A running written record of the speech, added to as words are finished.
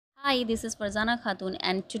Hi, this is Farzana Khatoon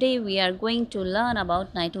and today we are going to learn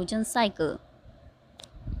about nitrogen cycle.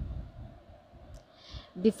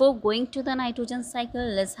 Before going to the nitrogen cycle,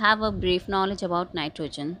 let's have a brief knowledge about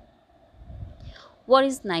nitrogen. What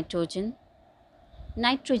is nitrogen?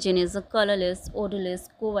 Nitrogen is a colorless, odorless,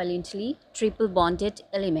 covalently triple bonded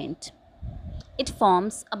element. It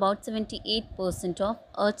forms about 78% of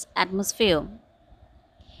Earth's atmosphere.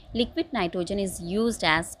 Liquid nitrogen is used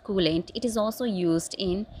as coolant. It is also used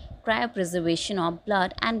in cryopreservation of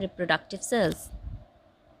blood and reproductive cells.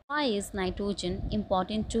 Why is nitrogen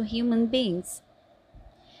important to human beings?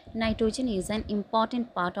 Nitrogen is an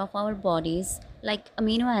important part of our bodies, like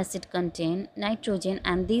amino acid contain nitrogen,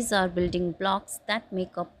 and these are building blocks that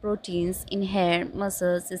make up proteins in hair,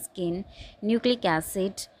 muscles, skin, nucleic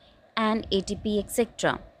acid, and ATP,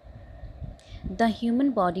 etc. The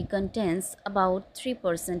human body contains about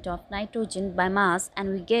 3% of nitrogen by mass,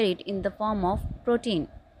 and we get it in the form of protein.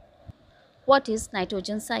 What is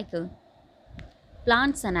nitrogen cycle?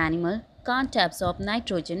 Plants and animals can't absorb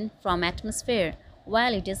nitrogen from atmosphere.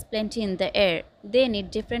 While it is plenty in the air, they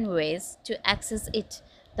need different ways to access it.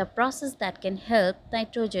 The process that can help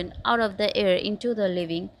nitrogen out of the air into the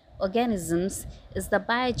living organisms is the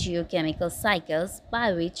biogeochemical cycles,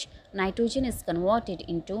 by which nitrogen is converted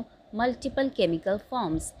into multiple chemical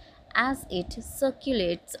forms as it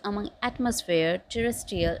circulates among atmosphere,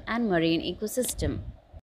 terrestrial and marine ecosystem.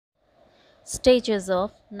 Stages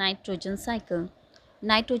of nitrogen cycle: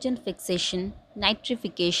 nitrogen fixation,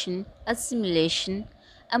 nitrification, assimilation,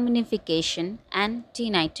 ammonification, and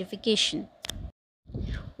denitrification.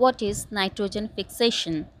 What is nitrogen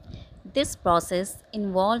fixation? This process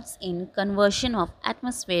involves in conversion of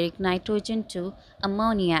atmospheric nitrogen to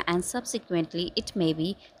ammonia, and subsequently it may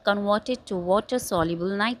be converted to water-soluble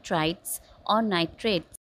nitrites or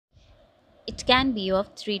nitrates. It can be of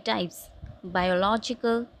three types: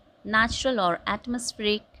 biological, natural or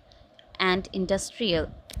atmospheric, and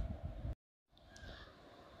industrial.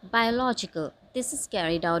 Biological. This is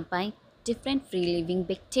carried out by different free-living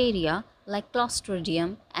bacteria like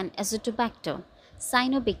clostridium and azotobacter,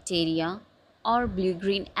 cynobacteria or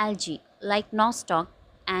blue-green algae like nostoc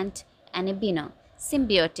and anabaena,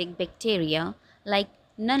 symbiotic bacteria like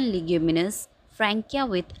non-leguminous, frankia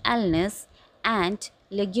with alnus, and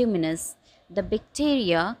leguminous. The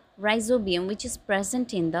bacteria rhizobium, which is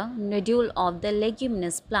present in the nodule of the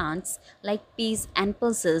leguminous plants like peas and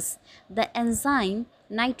pulses. The enzyme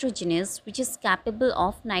nitrogenase, which is capable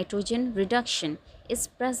of nitrogen reduction, is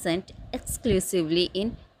present exclusively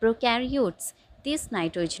in prokaryotes. These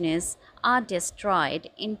nitrogenases are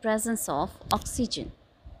destroyed in presence of oxygen.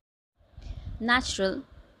 Natural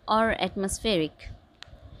or atmospheric.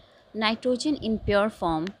 Nitrogen in pure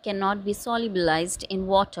form cannot be solubilized in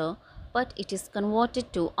water, but it is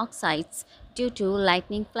converted to oxides due to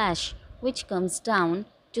lightning flash, which comes down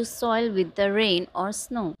to soil with the rain or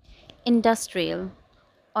snow. Industrial,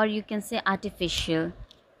 or you can say artificial.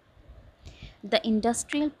 The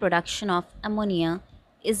industrial production of ammonia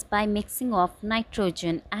is by mixing of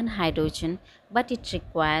nitrogen and hydrogen, but it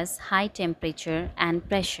requires high temperature and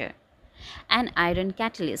pressure. An iron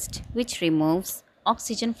catalyst, which removes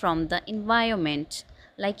oxygen from the environment,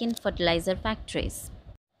 like in fertilizer factories.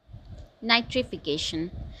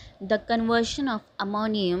 Nitrification. The conversion of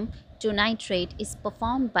ammonium to nitrate is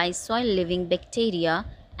performed by soil-living bacteria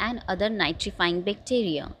and other nitrifying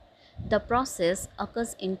bacteria. The process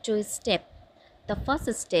occurs in two steps. The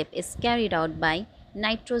first step is carried out by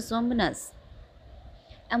nitrosomonas.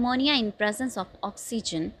 Ammonia in presence of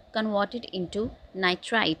oxygen converted into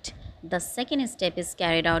nitrite. The second step is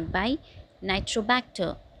carried out by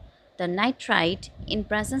nitrobacter. The nitrite in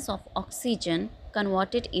presence of oxygen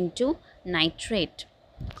converted into nitrate.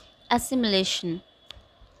 Assimilation.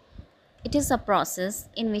 It is a process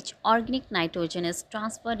in which organic nitrogen is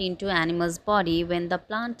transferred into animal's body when the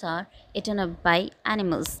plants are eaten up by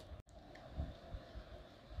animals.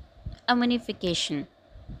 Ammonification.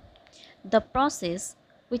 The process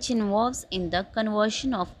which involves in the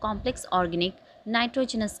conversion of complex organic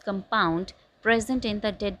nitrogenous compound present in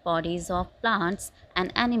the dead bodies of plants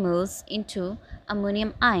and animals into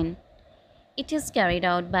ammonium ion. It is carried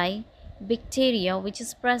out by bacteria which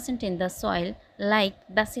is present in the soil like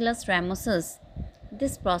Bacillus ramosus.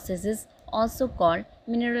 This process is also called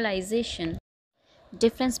mineralization.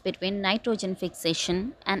 Difference between nitrogen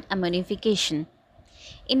fixation and ammonification.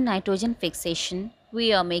 In nitrogen fixation,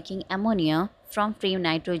 we are making ammonia from free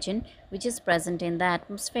nitrogen which is present in the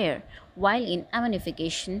atmosphere, while in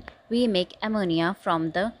ammonification, we make ammonia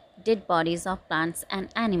from the dead bodies of plants and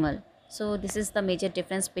animals. So this is the major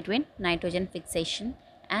difference between nitrogen fixation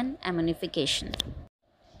and ammonification.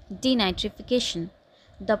 Denitrification.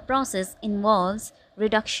 The process involves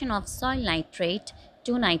reduction of soil nitrate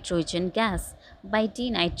to nitrogen gas by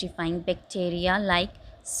denitrifying bacteria like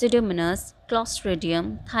pseudomonas,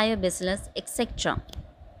 clostridium, thiobacillus, etc.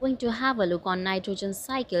 Going to have a look on nitrogen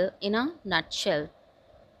cycle in a nutshell.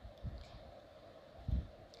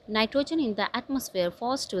 Nitrogen in the atmosphere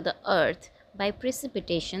falls to the earth by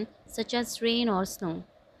precipitation such as rain or snow.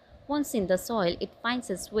 Once in the soil, it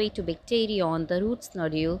finds its way to bacteria on the roots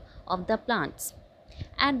nodule of the plants.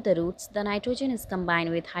 At the roots, the nitrogen is combined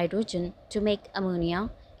with hydrogen to make ammonia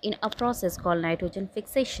in a process called nitrogen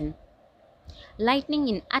fixation. Lightning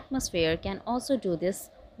in atmosphere can also do this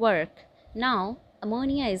work. Now,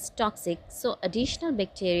 ammonia is toxic, so additional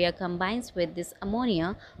bacteria combines with this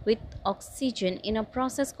ammonia with oxygen in a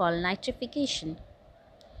process called nitrification.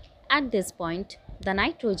 At this point, the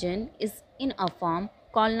nitrogen is in a form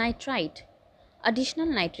called nitrite. Additional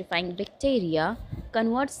nitrifying bacteria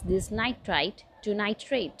converts this nitrite to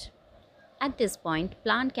nitrate. At this point,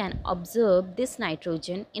 plant can absorb this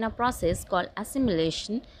nitrogen in a process called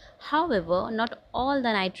assimilation. However, not all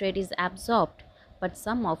the nitrate is absorbed, but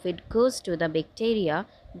some of it goes to the bacteria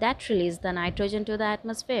that release the nitrogen to the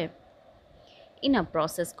atmosphere in a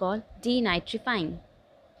process called denitrifying.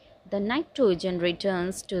 The nitrogen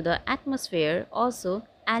returns to the atmosphere. Also,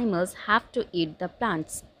 animals have to eat the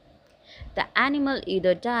plants. The animal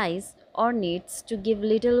either dies or needs to give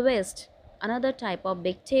little waste. Another type of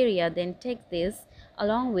bacteria then take this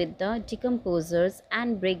along with the decomposers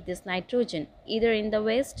and break this nitrogen either in the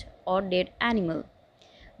waste or dead animal.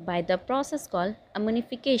 By the process called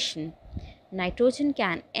ammonification, nitrogen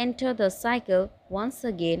can enter the cycle once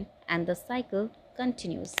again and the cycle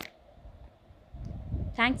continues.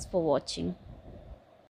 Thanks for watching.